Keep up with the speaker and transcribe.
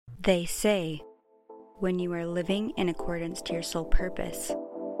They say, when you are living in accordance to your soul purpose,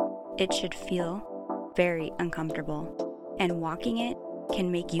 it should feel very uncomfortable, and walking it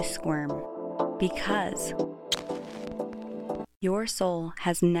can make you squirm, because your soul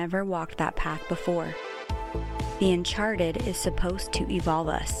has never walked that path before. The uncharted is supposed to evolve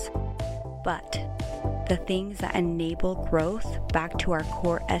us, but the things that enable growth back to our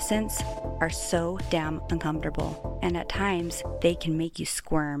core essence are so damn uncomfortable, and at times they can make you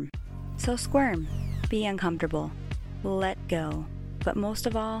squirm. So squirm, be uncomfortable, let go, but most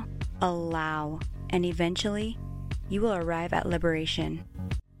of all, allow, and eventually you will arrive at liberation.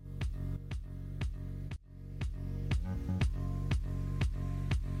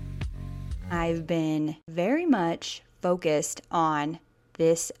 I've been very much focused on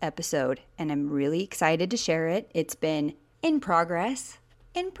this episode, and I'm really excited to share it. It's been in progress,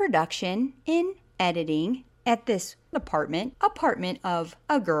 in production, in editing at this apartment of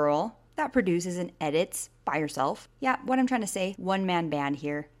a girl that produces and edits by herself. Yeah, what I'm trying to say, one-man band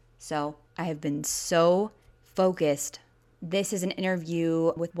here. So I have been so focused. This is an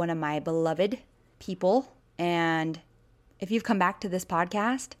interview with one of my beloved people, and if you've come back to this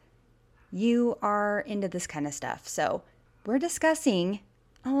podcast, you are into this kind of stuff. So we're discussing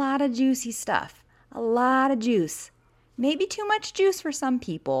a lot of juicy stuff, a lot of juice, maybe too much juice for some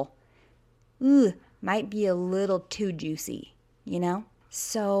people. Might be a little too juicy, you know?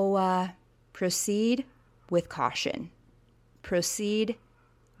 So proceed with caution. Proceed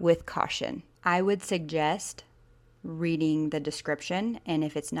with caution. I would suggest reading the description, and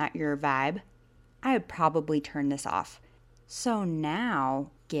if it's not your vibe, I would probably turn this off. So now,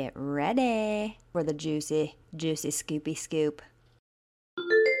 get ready for the juicy, juicy scoopy scoop.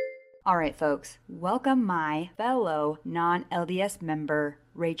 All right, folks, welcome my fellow non-LDS member,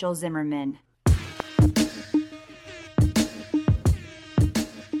 Rachel Zimmerman.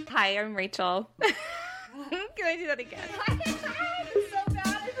 Hi, I'm Rachel. Can I do that again? I'm so bad.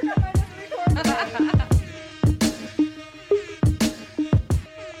 I forgot my recording.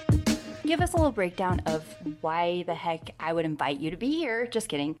 Give us a little breakdown of why the heck I would invite you to be here. Just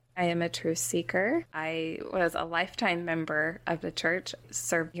kidding. I am a truth seeker. I was a lifetime member of the church,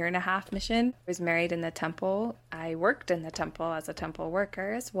 served 1.5 year mission. I was married in the temple. I worked in the temple as a temple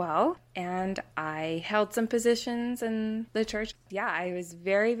worker as well. And I held some positions in the church. Yeah, I was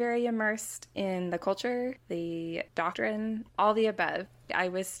very, very immersed in the culture, the doctrine, all the above. I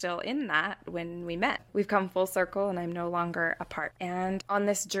was still in that when we met. We've come full circle and I'm no longer apart. And on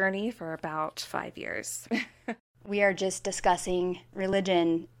this journey for about 5 years. We are just discussing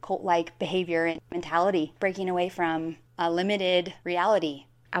religion, cult-like behavior, and mentality, breaking away from a limited reality.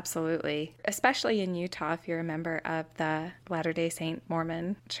 Absolutely. Especially in Utah, if you're a member of the Latter-day Saint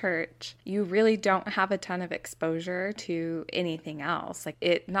Mormon church, you really don't have a ton of exposure to anything else. Like,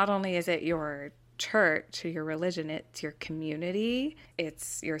 it not only is it your church or your religion, it's your community,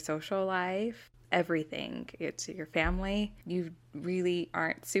 it's your social life, everything. It's your family. You really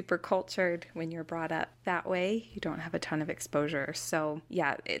aren't super cultured when you're brought up that way. You don't have a ton of exposure. So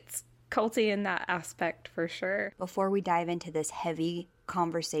yeah, it's culty in that aspect for sure. Before we dive into this heavy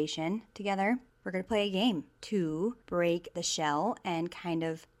conversation together, we're going to play a game to break the shell and kind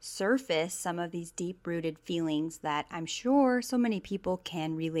of surface some of these deep-rooted feelings that I'm sure so many people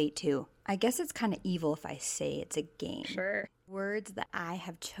can relate to. I guess it's kind of evil if I say it's a game. Sure. Words that I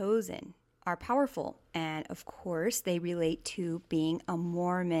have chosen are powerful, and of course they relate to being a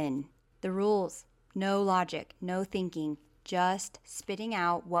Mormon. The rules: no logic, no thinking, just spitting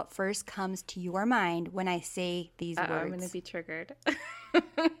out what first comes to your mind when I say these words. I'm going to be triggered. And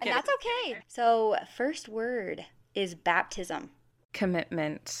that's okay. So first word is baptism.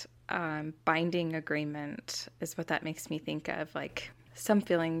 Commitment, binding agreement is what that makes me think of, like some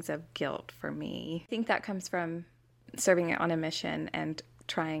feelings of guilt for me. I think that comes from serving on a mission and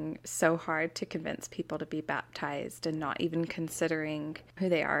trying so hard to convince people to be baptized and not even considering who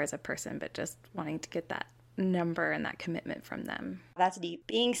they are as a person, but just wanting to get that number and that commitment from them. That's deep.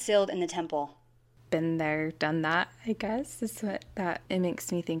 Being sealed in the temple. Been there, done that, I guess, is what that it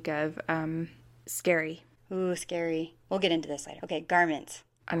makes me think of. Scary. Ooh, scary. We'll get into this later. Okay, garments.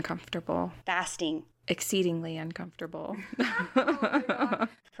 Uncomfortable. Fasting. Exceedingly uncomfortable. Oh my God.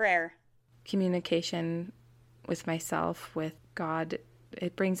 Prayer. Communication with myself, with God.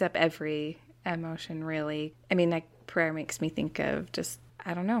 It brings up every emotion, really. I mean, like, prayer makes me think of just,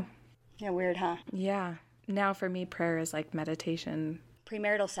 I don't know. Yeah, weird, huh? Yeah. Now for me, prayer is like meditation.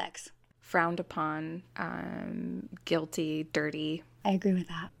 Premarital sex. Frowned upon, guilty, dirty. I agree with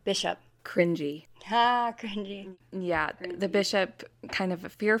that. Bishop. cringy. Cringy. Yeah, the bishop kind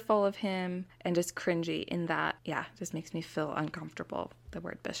of fearful of him and just cringy in that, yeah, just makes me feel uncomfortable, the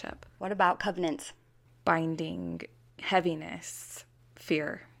word bishop. What about covenants? Binding, heaviness,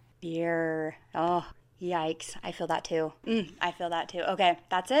 fear. Fear. Oh, yikes. I feel that too. I feel that too. Okay,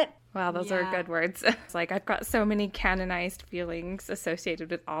 that's it. Wow, those are good words. It's like I've got so many canonized feelings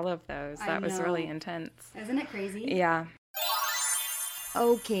associated with all of those. That was really intense. Isn't it crazy? Yeah.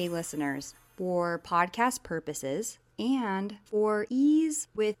 Okay, listeners, for podcast purposes and for ease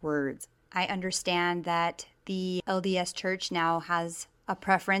with words, I understand that the LDS Church now has a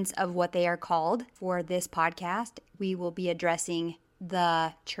preference of what they are called for this podcast. We will be addressing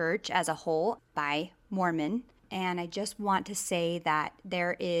the church as a whole by Mormon. And I just want to say that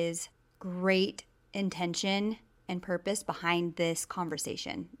there is great intention and purpose behind this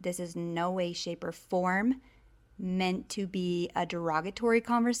conversation. This is no way, shape, or form meant to be a derogatory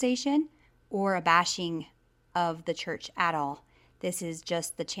conversation or a bashing of the church at all. This is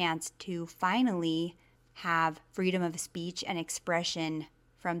just the chance to finally have freedom of speech and expression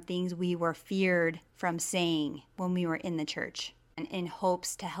from things we were feared from saying when we were in the church, and in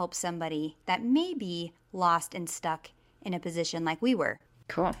hopes to help somebody that may be lost and stuck in a position like we were.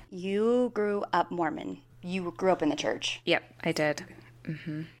 Cool. You grew up Mormon. You grew up in the church. Yep, I did.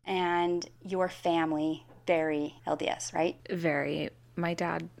 Mm-hmm. And your family, very LDS, right? Very. My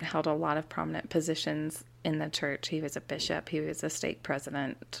dad held a lot of prominent positions in the church. He was a bishop. He was a stake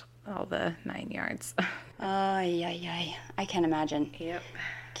president. All the 9 yards. I can't imagine. Yep.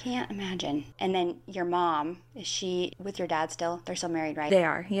 Can't imagine. And then your mom, is she with your dad still? They're still married, right? They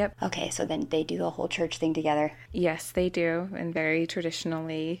are, yep. Okay, so then they do the whole church thing together. Yes, they do. And very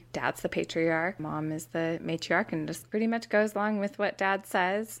traditionally, dad's the patriarch, mom is the matriarch, and just pretty much goes along with what dad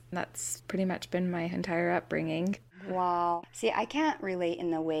says. That's pretty much been my entire upbringing. Wow. See, I can't relate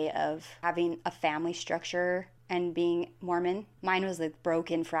in the way of having a family structure and being Mormon. Mine was like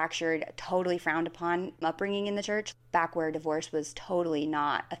broken, fractured, totally frowned upon upbringing in the church, back where divorce was totally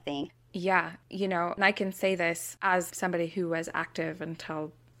not a thing. Yeah, and I can say this as somebody who was active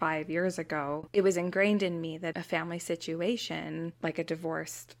until 5 years ago. It was ingrained in me that a family situation, like a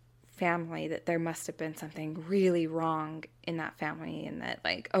divorced family, that there must have been something really wrong in that family, and that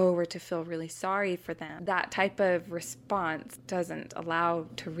we're to feel really sorry for them. That type of response doesn't allow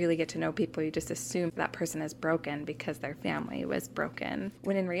to really get to know people. You just assume that person is broken because their family was broken,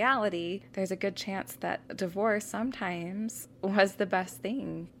 when in reality there's a good chance that divorce sometimes was the best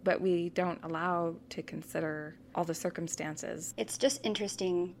thing, but we don't allow to consider all the circumstances. It's just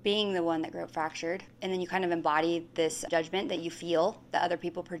interesting being the one that grew up fractured, and then you kind of embody this judgment that you feel that other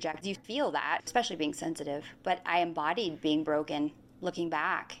people project. You feel that, especially being sensitive, but I embodied being broken. Looking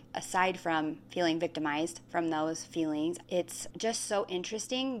back, aside from feeling victimized from those feelings, it's just so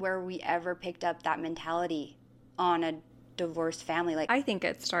interesting where we ever picked up that mentality on a divorced family. I think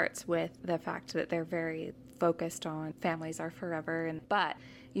it starts with the fact that they're very focused on families are forever, but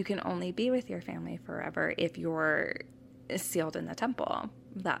you can only be with your family forever if you're sealed in the temple.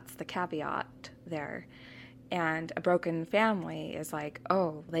 That's the caveat there. And a broken family is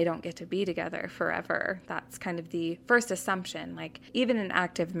they don't get to be together forever. That's kind of the first assumption. Even an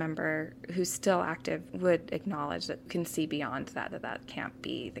active member who's still active would acknowledge that, can see beyond that can't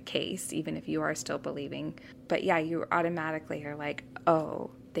be the case, even if you are still believing. But yeah, you automatically are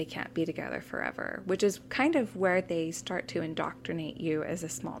they can't be together forever, which is kind of where they start to indoctrinate you as a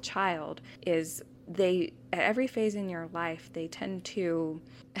small child. Is they, at every phase in your life, they tend to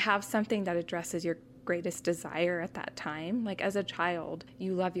have something that addresses your greatest desire at that time. As a child,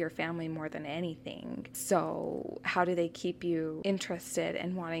 you love your family more than anything. So how do they keep you interested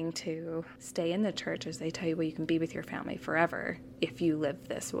and wanting to stay in the church? As they tell you, well, you can be with your family forever if you live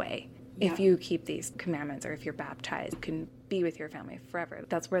this way. Yeah. If you keep these commandments, or if you're baptized, you can be with your family forever.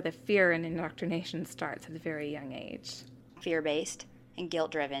 That's where the fear and indoctrination starts at a very young age. Fear-based and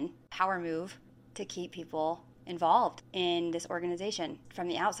guilt-driven power move to keep people involved in this organization. From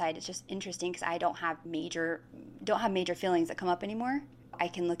the outside, it's just interesting because I don't have major feelings that come up anymore. I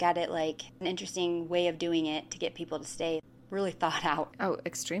can look at it like an interesting way of doing it to get people to stay. Really thought out. Oh,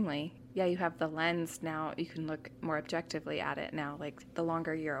 extremely. Yeah, you have the lens now. You can look more objectively at it now. The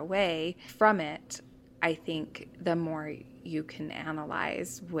longer you're away from it, I think the more you can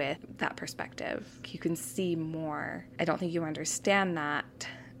analyze with that perspective. You can see more. I don't think you understand that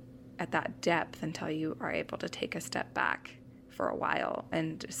at that depth until you are able to take a step back for a while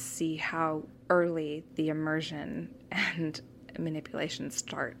and see how early the immersion and manipulation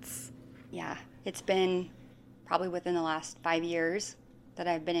starts. Yeah, it's been probably within the last 5 years that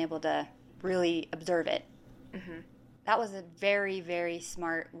I've been able to really observe it. Mm-hmm. that was a very, very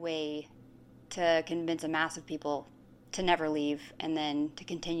smart way to convince a mass of people to never leave and then to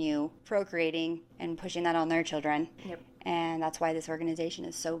continue procreating and pushing that on their children. Yep. And that's why this organization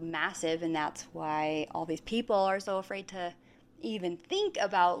is so massive, and that's why all these people are so afraid to even think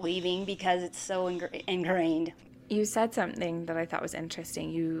about leaving because it's so ingrained. You said something that I thought was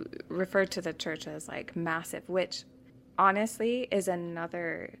interesting. You referred to the church as like massive, which honestly is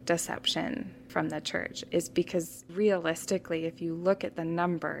another deception from the church, is because realistically, if you look at the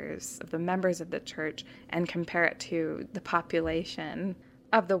numbers of the members of the church and compare it to the population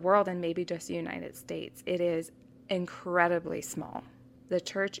of the world and maybe just the United States, it is incredibly small. The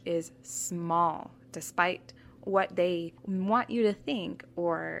church is small, despite what they want you to think,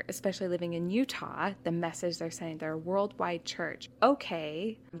 or especially living in Utah, the message they're sending, they're a worldwide church.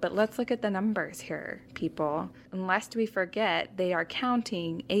 Okay, but let's look at the numbers here, people. Lest we forget, they are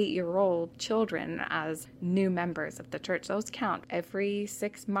counting 8-year-old children as new members of the church. Those count every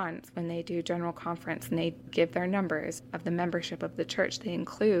 6 months when they do general conference and they give their numbers of the membership of the church. They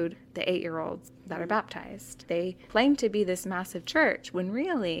include the 8-year-olds that are baptized. They claim to be this massive church when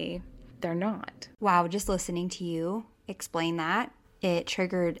really they're not. Wow, just listening to you explain that, it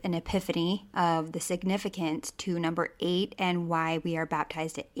triggered an epiphany of the significance to number 8 and why we are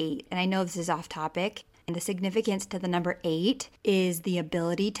baptized at 8. And I know this is off topic. And the significance to the number 8 is the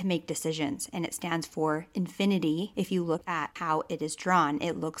ability to make decisions. And it stands for infinity. If you look at how it is drawn,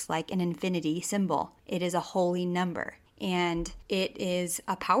 it looks like an infinity symbol. It is a holy number. And it is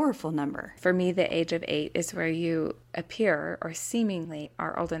a powerful number. For me, the age of 8 is where you appear or seemingly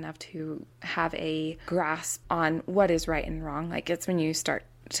are old enough to have a grasp on what is right and wrong. Like it's when you start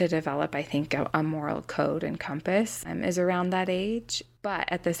to develop, I think, a moral code and compass is around that age.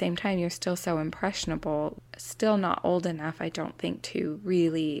 But at the same time, you're still so impressionable, still not old enough, I don't think, to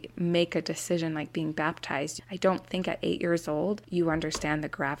really make a decision like being baptized. I don't think at 8 years old, you understand the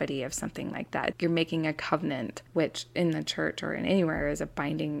gravity of something like that. You're making a covenant, which in the church or in anywhere is a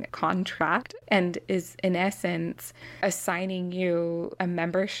binding contract and is in essence assigning you a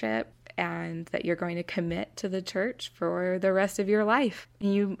membership and that you're going to commit to the church for the rest of your life.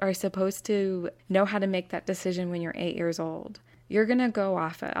 You are supposed to know how to make that decision when you're 8 years old. You're going to go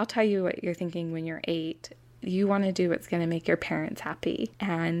off it. I'll tell you what you're thinking when you're 8. You want to do what's going to make your parents happy.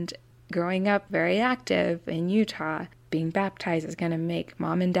 And growing up very active in Utah, being baptized is going to make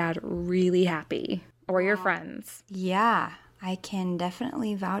mom and dad really happy. Or your friends. Yeah, I can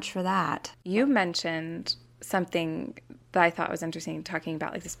definitely vouch for that. You mentioned something that I thought was interesting, talking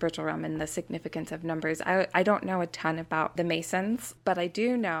about like the spiritual realm and the significance of numbers. I don't know a ton about the Masons, but I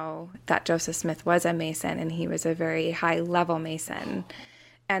do know that Joseph Smith was a Mason and he was a very high level Mason.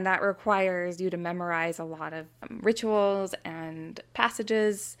 And that requires you to memorize a lot of rituals and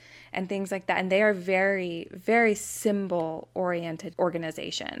passages and things like that. And they are very, very symbol-oriented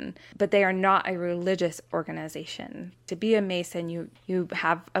organization, but they are not a religious organization. To be a Mason, you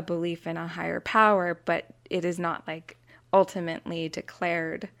have a belief in a higher power, but it is not like ultimately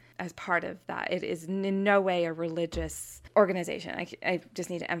declared as part of that. It is in no way a religious organization. I just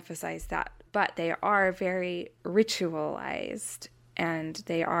need to emphasize that. But they are very ritualized. And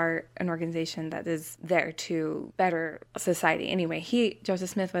they are an organization that is there to better society. Anyway, Joseph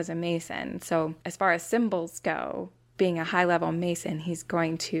Smith was a Mason. So as far as symbols go, being a high-level Mason, he's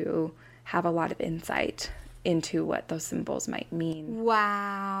going to have a lot of insight into what those symbols might mean.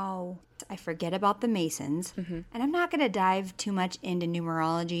 Wow. I forget about the Masons. And I'm not going to dive too much into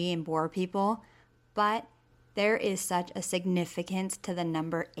numerology and bore people, but there is such a significance to the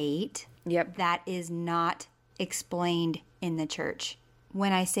number 8 that is not explained in the church.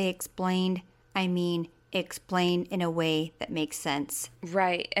 When I say explained, I mean explained in a way that makes sense.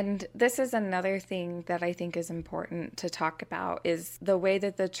 Right. And this is another thing that I think is important to talk about, is the way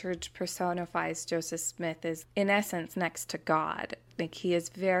that the church personifies Joseph Smith is, in essence, next to God. Like, he is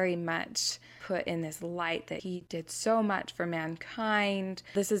very much put in this light that he did so much for mankind.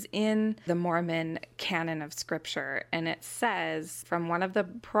 This is in the Mormon canon of scripture, and it says from one of the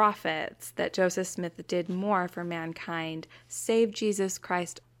prophets that Joseph Smith did more for mankind, save Jesus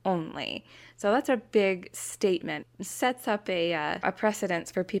Christ only. So that's a big statement. It sets up a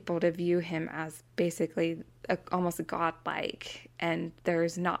precedence for people to view him as basically almost godlike, and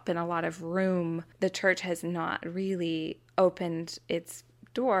there's not been a lot of room. The church has not really opened its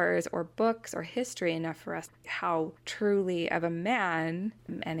doors or books or history enough for us how truly of a man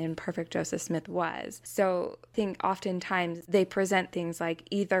and imperfect Joseph Smith was. So I think oftentimes they present things like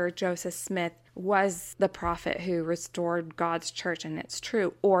either Joseph Smith was the prophet who restored God's church and it's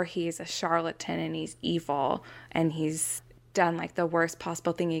true, or he's a charlatan and he's evil and he's done like the worst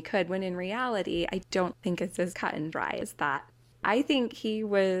possible thing he could, when in reality, I don't think it's as cut and dry as that. I think he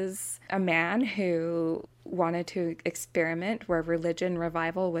was a man who wanted to experiment where religion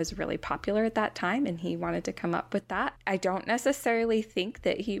revival was really popular at that time, and he wanted to come up with that. I don't necessarily think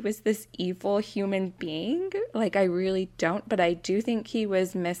that he was this evil human being. Like, I really don't, but I do think he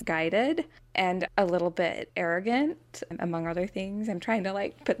was misguided and a little bit arrogant, among other things. I'm trying to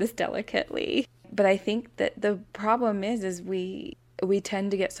like put this delicately. But I think that the problem is we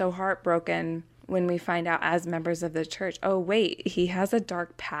tend to get so heartbroken when we find out as members of the church, oh, wait, he has a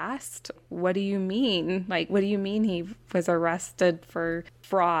dark past? What do you mean? Like, what do you mean he was arrested for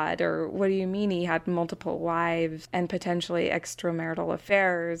fraud? Or what do you mean he had multiple wives and potentially extramarital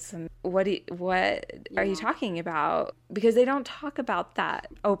affairs? And what are you talking about? Because they don't talk about that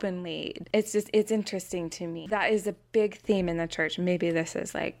openly. It's interesting to me. That is a big theme in the church. Maybe this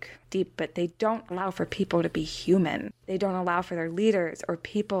is like deep, but they don't allow for people to be human. They don't allow for their leaders or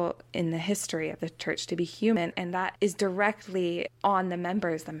people in the history of the church to be human. And that is directly on the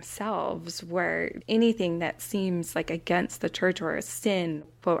members themselves, where anything that seems like against the church or a sin,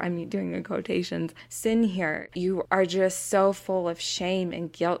 well, I'm doing the quotations, sin here, you are just so full of shame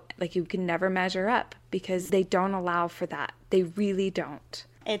and guilt, like you can never measure up, because they don't allow for that. They really don't.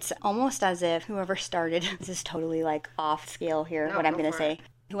 It's almost as if whoever started, this is totally like off scale here, what I'm going to say.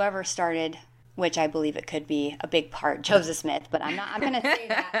 Whoever started, which I believe it could be a big part, Joseph Smith, but I'm going to say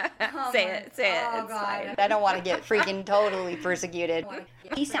that. Say it. Oh, God. I don't want to get freaking totally persecuted.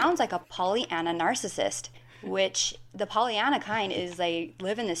 He sounds like a Pollyanna narcissist, which the Pollyanna kind is they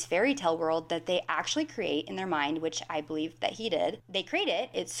live in this fairy tale world that they actually create in their mind, which I believe that he did. They create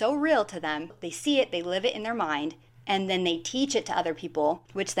it. It's so real to them. They see it. They live it in their mind. And then they teach it to other people,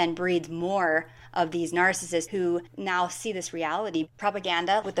 which then breeds more of these narcissists who now see this reality.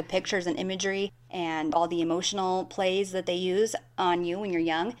 Propaganda with the pictures and imagery and all the emotional plays that they use on you when you're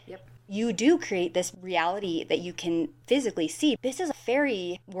young. Yep. You do create this reality that you can physically see. This is a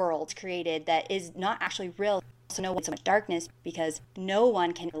fairy world created that is not actually real. So no one's so much darkness because no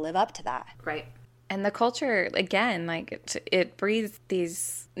one can live up to that. Right. And the culture, again, like it breeds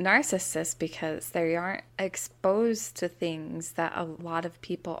these narcissists because they aren't exposed to things that a lot of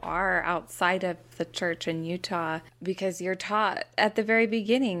people are outside of the church in Utah, because you're taught at the very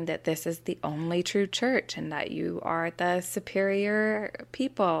beginning that this is the only true church and that you are the superior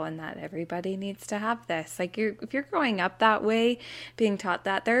people and that everybody needs to have this. Like if you're growing up that way, being taught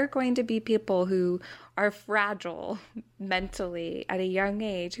that, there are going to be people who are fragile mentally at a young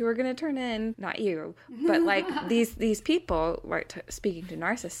age who are going to turn in, not you, but like these people, right, speaking to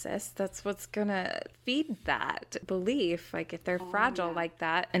narcissists, that's what's going to feed that belief. Like if they're fragile like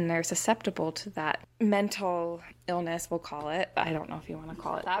that and they're susceptible to that mental illness, we'll call it. I don't know if you want to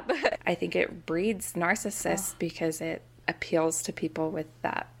call it that, but I think it breeds narcissists because it appeals to people with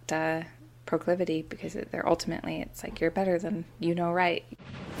that proclivity, because they're ultimately, it's like, you're better than you know, right?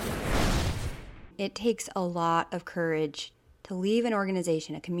 It takes a lot of courage to leave an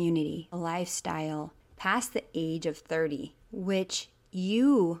organization, a community, a lifestyle past the age of 30, which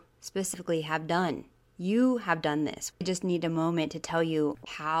you specifically have done. You have done this. I just need a moment to tell you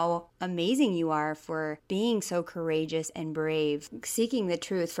how amazing you are for being so courageous and brave, seeking the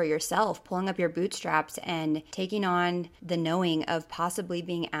truth for yourself, pulling up your bootstraps and taking on the knowing of possibly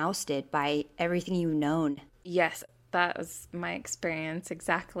being ousted by everything you've known. Yes. That was my experience,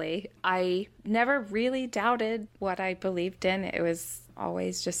 exactly. I never really doubted what I believed in. It was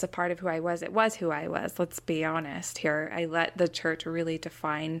always just a part of who I was. It was who I was, let's be honest here. I let the church really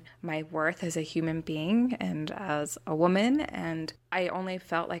define my worth as a human being and as a woman, and I only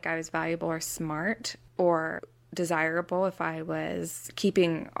felt like I was valuable or smart or desirable if I was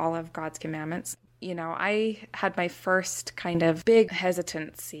keeping all of God's commandments. You know, I had my first kind of big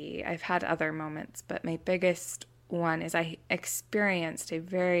hesitancy. I've had other moments, but my biggest one is I experienced a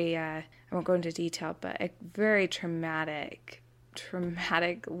very, I won't go into detail, but a very traumatic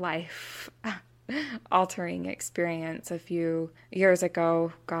life altering experience a few years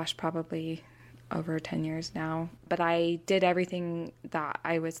ago. Gosh, probably over 10 years now. But I did everything that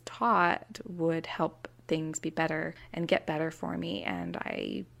I was taught would help things be better and get better for me. And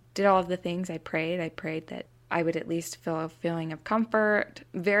I did all of the things. I prayed that I would at least feel a feeling of comfort,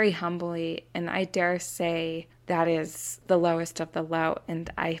 very humbly, and I dare say that is the lowest of the low, and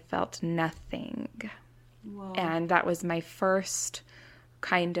I felt nothing. Whoa. And that was my first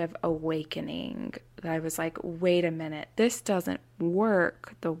kind of awakening. I was like, wait a minute, this doesn't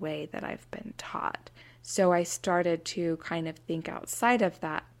work the way that I've been taught. So I started to kind of think outside of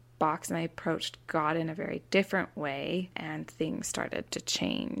that box, and I approached God in a very different way, and things started to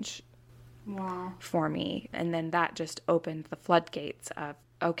change. Wow. for me. And then that just opened the floodgates of,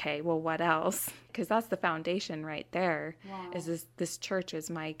 okay, well, what else? Because that's the foundation right there. Wow. Is this church is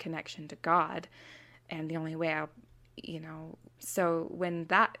my connection to God. And the only way so when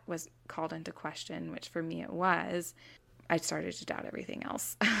that was called into question, which for me it was, I started to doubt everything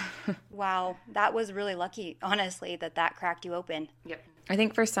else. Wow. That was really lucky, honestly, that cracked you open. Yep. I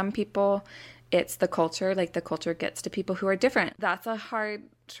think for some people, it's the culture. Like, the culture gets to people who are different. That's a hard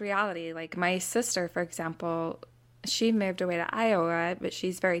reality. Like, my sister, for example, she moved away to Iowa, but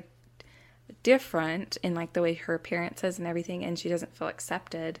she's very different in like the way her appearance is and everything, and she doesn't feel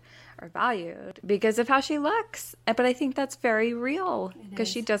accepted or valued because of how she looks. But I think that's very real because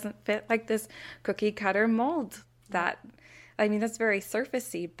she doesn't fit like this cookie cutter mold. That's very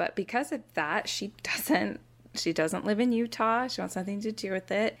surfacey, but because of that, she doesn't live in Utah. She wants nothing to do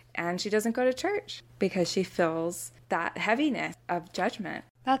with it, and she doesn't go to church because she feels that heaviness of judgment.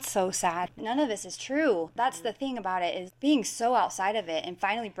 That's so sad. None of this is true. That's the thing about it, is being so outside of it and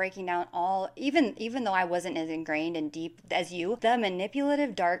finally breaking down even though I wasn't as ingrained and deep as you, the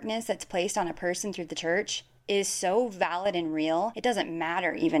manipulative darkness that's placed on a person through the church is so valid and real. It doesn't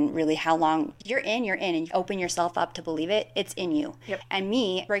matter even really how long you're in, and you open yourself up to believe it, it's in you. Yep. And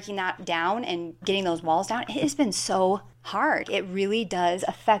me breaking that down and getting those walls down, it has been so hard. It really does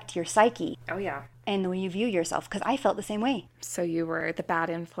affect your psyche. Oh, yeah. And the way you view yourself, because I felt the same way. So you were the bad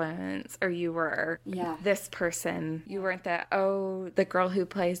influence, or you were this person. You weren't the girl who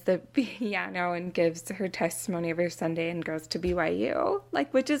plays the piano and gives her testimony every Sunday and goes to BYU.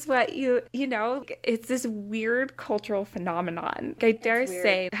 Like, which is what it's this weird cultural phenomenon. I dare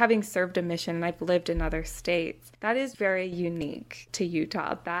say, having served a mission, and I've lived in other states, that is very unique to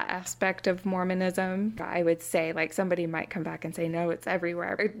Utah, that aspect of Mormonism. I would say, like, somebody might come back and say, no, it's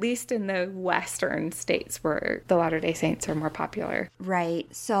everywhere, or at least in the Western states where the Latter-day Saints are more popular. Right.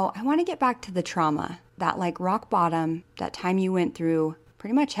 So I want to get back to the trauma, that like rock bottom, that time you went through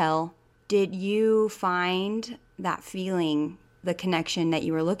pretty much hell. Did you find that feeling, the connection that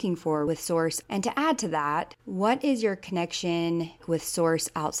you were looking for with Source? And to add to that, what is your connection with Source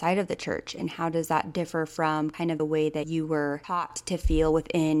outside of the church? And how does that differ from kind of the way that you were taught to feel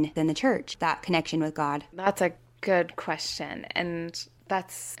within the church, that connection with God? That's a good question. And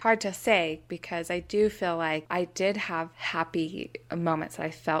that's hard to say because I do feel like I did have happy moments that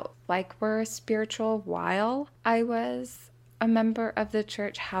I felt like were spiritual while I was a member of the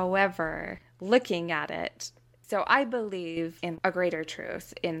church. However, looking at it, so I believe in a greater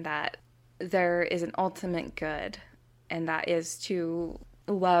truth, in that there is an ultimate good, and that is to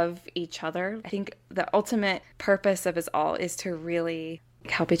love each other. I think the ultimate purpose of us all is to really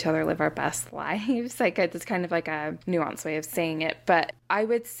help each other live our best lives. Like, it's kind of like a nuanced way of saying it, but I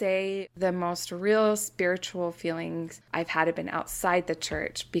would say the most real spiritual feelings I've had have been outside the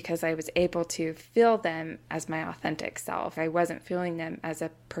church because I was able to feel them as my authentic self. I wasn't feeling them as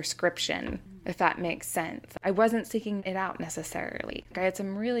a prescription, if that makes sense. I wasn't seeking it out necessarily. I had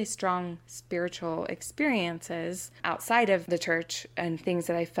some really strong spiritual experiences outside of the church and things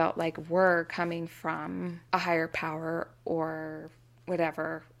that I felt like were coming from a higher power or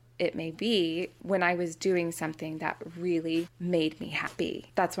whatever it may be, when I was doing something that really made me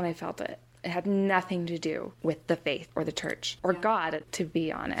happy. That's when I felt it. It had nothing to do with the faith or the church or God, to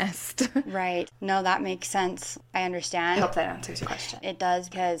be honest. Right. No, that makes sense. I understand. I hope that answers your question. It does,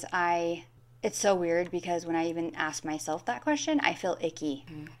 because it's so weird because when I even ask myself that question, I feel icky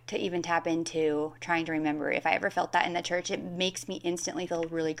to even tap into trying to remember if I ever felt that in the church. It makes me instantly feel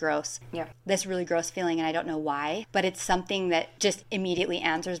really gross. Yeah. This really gross feeling, and I don't know why, but it's something that just immediately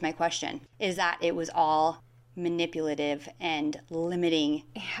answers my question, is that it was all manipulative and limiting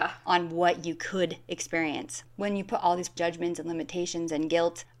on what you could experience. When you put all these judgments and limitations and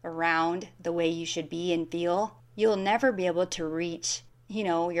guilt around the way you should be and feel, you'll never be able to reach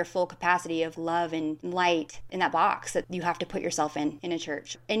your full capacity of love and light in that box that you have to put yourself in a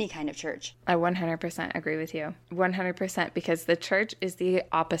church, any kind of church. I 100% agree with you. 100%, because the church is the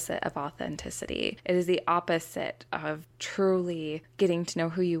opposite of authenticity. It is the opposite of truly getting to know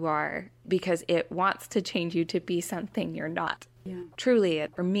who you are, because it wants to change you to be something you're not. Yeah. Truly,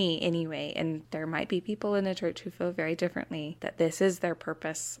 for me anyway, and there might be people in the church who feel very differently, that this is their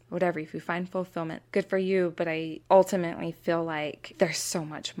purpose. Whatever, if you find fulfillment, good for you, but I ultimately feel like there's so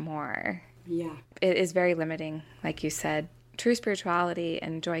much more. Yeah. It is very limiting, like you said. True spirituality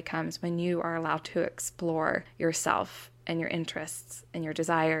and joy comes when you are allowed to explore yourself and your interests and your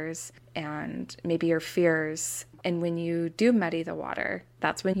desires and maybe your fears. And when you do muddy the water,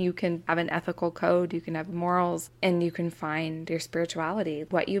 that's when you can have an ethical code, you can have morals, and you can find your spirituality,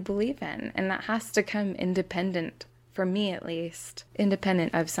 what you believe in. And that has to come independent for me at least,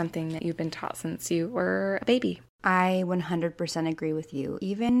 independent of something that you've been taught since you were a baby. I 100% agree with you.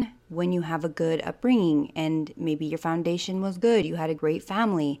 Even when you have a good upbringing and maybe your foundation was good, you had a great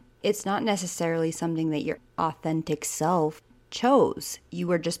family, it's not necessarily something that your authentic self chose. You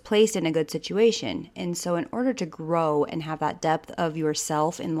were just placed in a good situation. And so in order to grow and have that depth of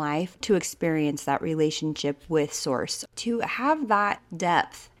yourself in life, to experience that relationship with Source, to have that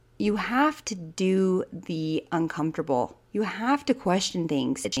depth, you have to do the uncomfortable. You have to question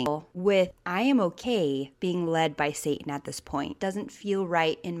things with, I am okay being led by Satan at this point. It doesn't feel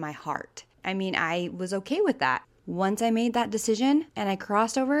right in my heart. I mean, I was okay with that. Once I made that decision and I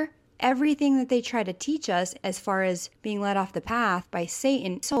crossed over, everything that they try to teach us as far as being led off the path by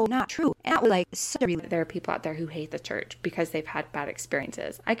Satan, so not true. And that was like, there are people out there who hate the church because they've had bad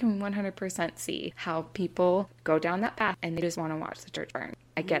experiences. I can 100% see how people go down that path and they just want to watch the church burn.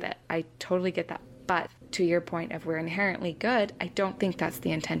 I get it. I totally get that. But to your point of we're inherently good, I don't think that's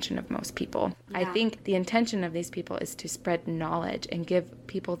the intention of most people. Yeah. I think the intention of these people is to spread knowledge and give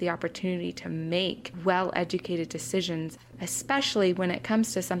people the opportunity to make well-educated decisions, especially when it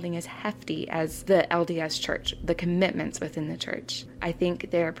comes to something as hefty as the LDS church, the commitments within the church. I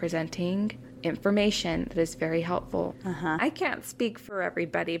think they're presenting information that is very helpful. I can't speak for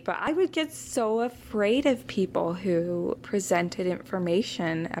everybody, but I would get so afraid of people who presented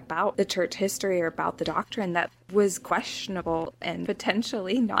information about the church history or about the doctrine that was questionable and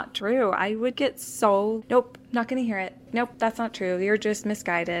potentially not true. I would get so, nope, not going to hear it. Nope, that's not true. You're just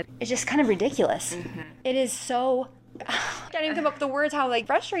misguided. It's just kind of ridiculous. It is so, I can't even come up with the words how like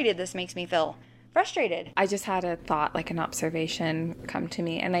frustrated this makes me feel. Frustrated. I just had a thought, like an observation come to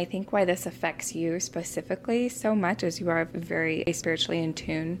me, and I think why this affects you specifically so much is you are a very spiritually in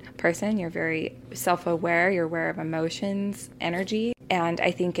tune person. You're very self-aware, you're aware of emotions, energy, and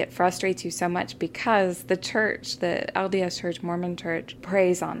I think it frustrates you so much because the church, the LDS church, Mormon church,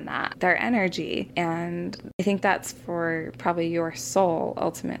 preys on that, their energy, and I think that's for probably your soul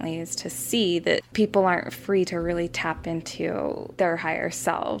ultimately, is to see that people aren't free to really tap into their higher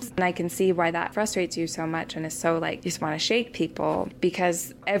selves, and I can see why that frustrates you so much and is so like you just want to shake people,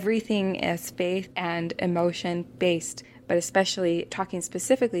 because everything is faith and emotion based. But especially talking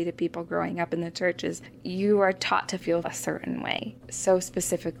specifically to people growing up in the churches, you are taught to feel a certain way so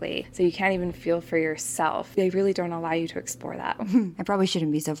specifically, so you can't even feel for yourself. They really don't allow you to explore that. I probably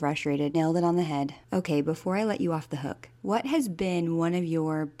shouldn't be so frustrated. Nailed it on the head. Okay, before I let you off the hook, what has been one of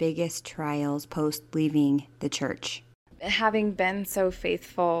your biggest trials post leaving the church? Having been so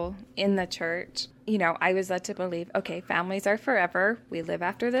faithful in the church, you know, I was led to believe, okay, families are forever. We live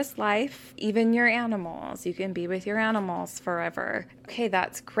after this life. Even your animals, you can be with your animals forever. Okay,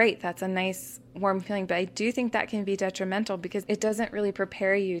 that's great. That's a nice, warm feeling. But I do think that can be detrimental because it doesn't really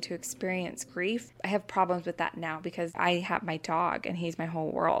prepare you to experience grief. I have problems with that now because I have my dog and he's my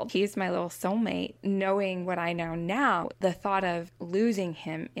whole world. He's my little soulmate. Knowing what I know now, the thought of losing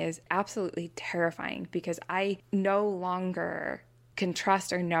him is absolutely terrifying because I no longer can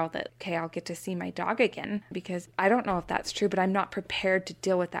trust or know that, okay, I'll get to see my dog again, because I don't know if that's true, but I'm not prepared to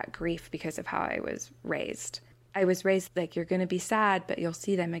deal with that grief because of how I was raised. I was raised like, you're going to be sad, but you'll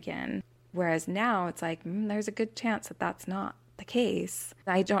see them again. Whereas now it's like, there's a good chance that that's not the case.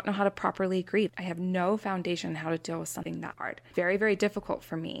 I don't know how to properly grieve. I have no foundation how to deal with something that hard. Very, very difficult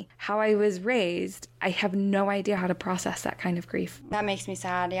for me. How I was raised, I have no idea how to process that kind of grief. That makes me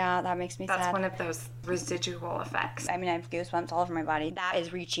sad. Yeah, that makes me sad. That's one of those residual effects. I mean, I have goosebumps all over my body. That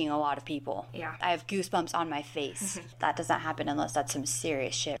is reaching a lot of people. Yeah. I have goosebumps on my face. That does not happen unless that's some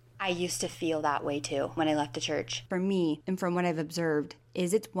serious shit. I used to feel that way too when I left the church. For me, and from what I've observed,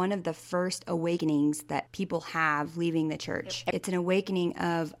 is it's one of the first awakenings that people have leaving the church. It's an awakening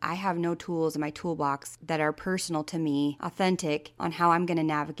of, I have no tools in my toolbox that are personal to me, authentic, on how I'm going to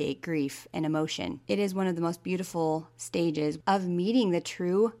navigate grief and emotion. It is one of the most beautiful stages of meeting the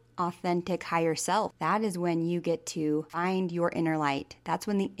true, authentic higher self. That is when you get to find your inner light. That's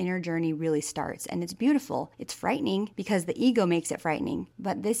when the inner journey really starts. And it's beautiful. It's frightening because the ego makes it frightening.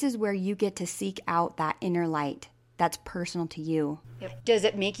 But this is where you get to seek out that inner light that's personal to you. Yep. Does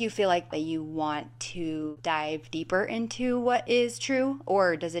it make you feel like that you want to dive deeper into what is true,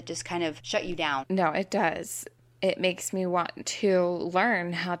 or does it just kind of shut you down? No, it does. It makes me want to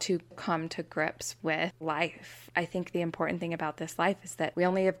learn how to come to grips with life. I think the important thing about this life is that we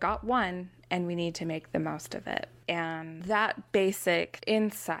only have got one and we need to make the most of it. And that basic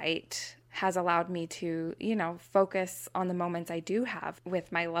insight has allowed me to, focus on the moments I do have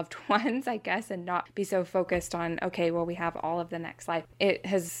with my loved ones, I guess, and not be so focused on, okay, well, we have all of the next life. It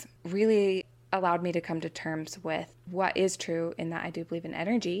has really allowed me to come to terms with what is true, in that I do believe in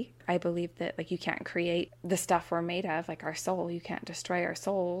energy. I believe that like you can't create the stuff we're made of, like our soul. You can't destroy our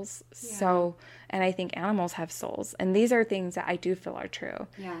souls. Yeah. So, and I think animals have souls. And these are things that I do feel are true.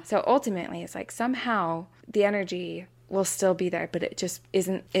 Yeah. So ultimately, it's like somehow the energy will still be there, but it just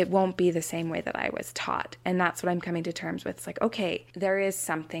isn't, it won't be the same way that I was taught. And that's what I'm coming to terms with. It's like, okay, there is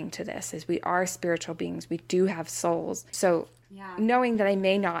something to this, is we are spiritual beings. We do have souls. So knowing that I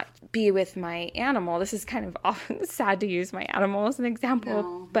may not be with my animal, this is kind of often sad to use my animal as an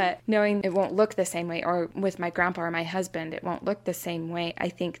example, but knowing it won't look the same way, or with my grandpa or my husband, it won't look the same way. I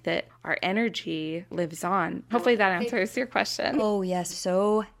think that our energy lives on. Hopefully that answers your question. Oh yes,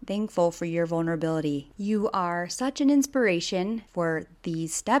 so thankful for your vulnerability. You are such an inspiration for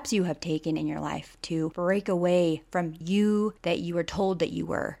these steps you have taken in your life to break away from you that you were told that you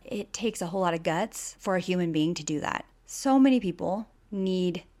were. It takes a whole lot of guts for a human being to do that. So many people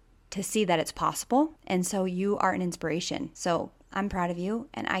need to see that it's possible, and so you are an inspiration. So I'm proud of you,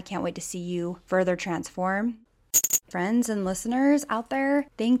 and I can't wait to see you further transform. Friends and listeners out there,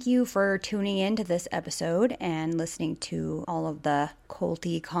 thank you for tuning in to this episode and listening to all of the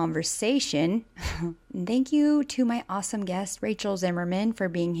culty conversation. Thank you to my awesome guest, Rachel Zimmerman, for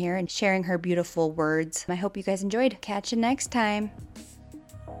being here and sharing her beautiful words. I hope you guys enjoyed. Catch you next time.